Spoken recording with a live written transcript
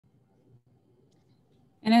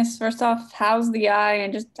Enes, first off, how's the eye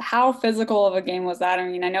and just how physical of a game was that? I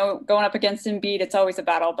mean, I know going up against Embiid, it's always a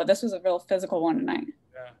battle, but this was a real physical one tonight.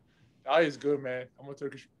 Yeah, Ali is good, man. I'm a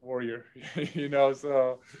Turkish warrior,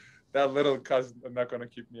 so that little cousin are not gonna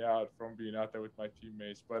keep me out from being out there with my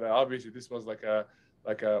teammates. But obviously, this was like a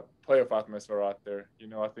playoff atmosphere out there.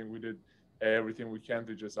 I think we did everything we can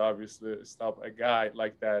to just obviously stop a guy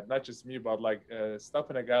like that. Not just me, but like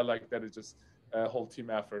stopping a guy like that is just a whole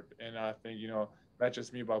team effort. And I think not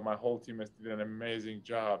just me, but my whole team has did an amazing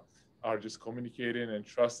job are just communicating and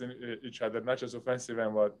trusting each other, not just offensive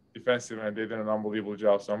end, but defensive end. They did an unbelievable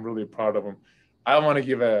job. So I'm really proud of them. I want to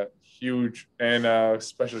give a huge and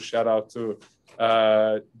special shout out to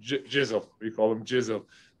Jizzle. We call him Jizzle.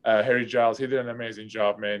 Harry Giles, he did an amazing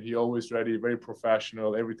job, man. He always ready, very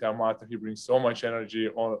professional. Every time out there, he brings so much energy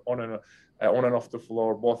on and off the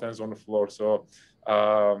floor, both ends on the floor. So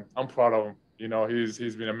I'm proud of him.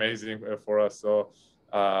 He's been amazing for us. So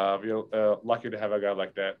we're lucky to have a guy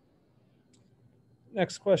like that.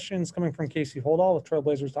 Next question is coming from Casey Holdall with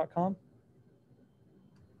Trailblazers.com.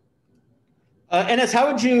 Enes, how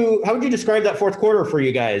would you describe that fourth quarter for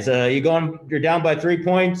you guys? You're down by 3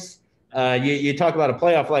 points. You talk about a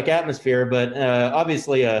playoff like atmosphere, but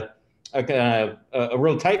obviously a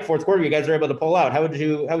real tight fourth quarter. You guys are able to pull out. How would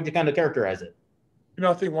you kind of characterize it?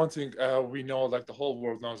 I think one thing we know, like the whole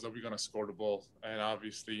world knows that we're gonna score the ball, and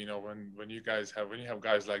obviously, when you have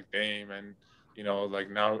guys like Dame and like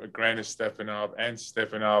now Grant is stepping up and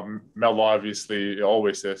stepping up. Melo obviously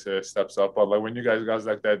always steps up, but like when you guys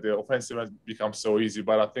like that, the offensive end becomes so easy.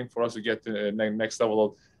 But I think for us to get to the next level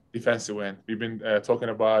of defensive end, we've been talking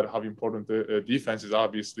about how important the defense is,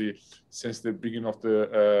 obviously, since the beginning of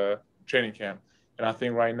the training camp. And I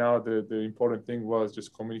think right now the important thing was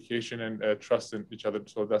just communication and trust in each other.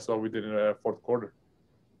 So that's what we did in the fourth quarter.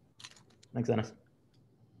 Thanks, Enes.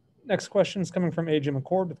 Next question is coming from AJ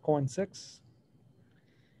McCord with Coin 6.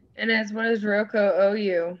 Enes, what does Rocco owe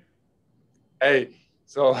you? Hey,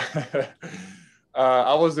 so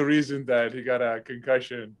I was the reason that he got a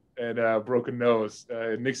concussion and a broken nose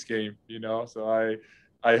in Knicks game, So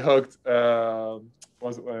I hooked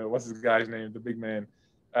what's his guy's name, the big man.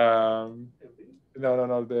 No,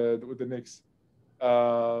 with the Knicks.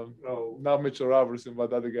 No, not Mitchell Robertson, but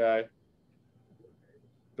the other guy,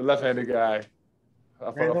 the left-handed guy.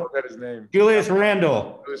 I forgot his name. Julius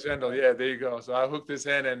Randle. Julius Randle, yeah, there you go. So I hooked his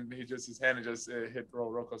hand, and his hand just hit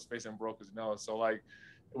Rocco's face and broke his nose. So like,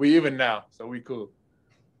 we even now, so we cool.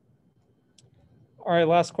 All right,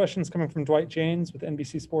 last question is coming from Dwight James with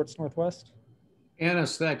NBC Sports Northwest.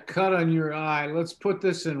 Ennis, that cut on your eye. Let's put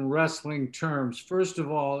this in wrestling terms. First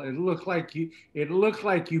of all, it looked like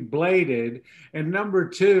you bladed, and number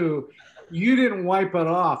two, you didn't wipe it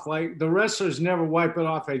off. Like the wrestlers never wipe it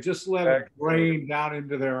off. They just let it drain down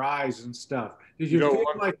into their eyes and stuff. Did you feel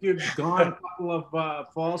like you'd gone a couple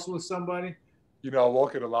of falls with somebody? I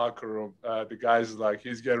walk in the locker room. The guy's like,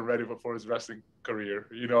 he's getting ready for his wrestling career.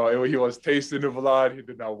 He was tasting the blood. He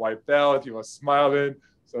did not wipe out. He was smiling.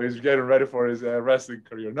 So he's getting ready for his wrestling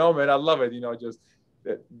career. No, man, I love it.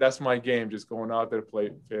 That's my game. Just going out there,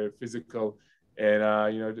 play physical, and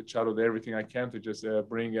try to do everything I can to just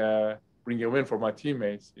bring a win for my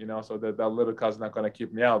teammates. So that little cut's not gonna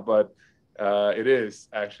keep me out, but it was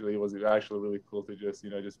actually really cool to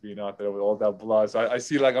just being out there with all that blood. So I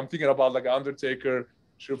see, like, I'm thinking about like Undertaker,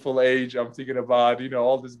 Triple H. I'm thinking about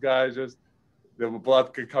all these guys, just the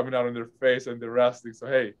blood coming out on their face and they're wrestling. So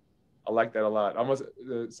hey, I like that a lot. I must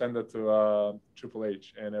send that to Triple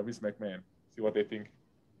H and Vince McMahon. See what they think.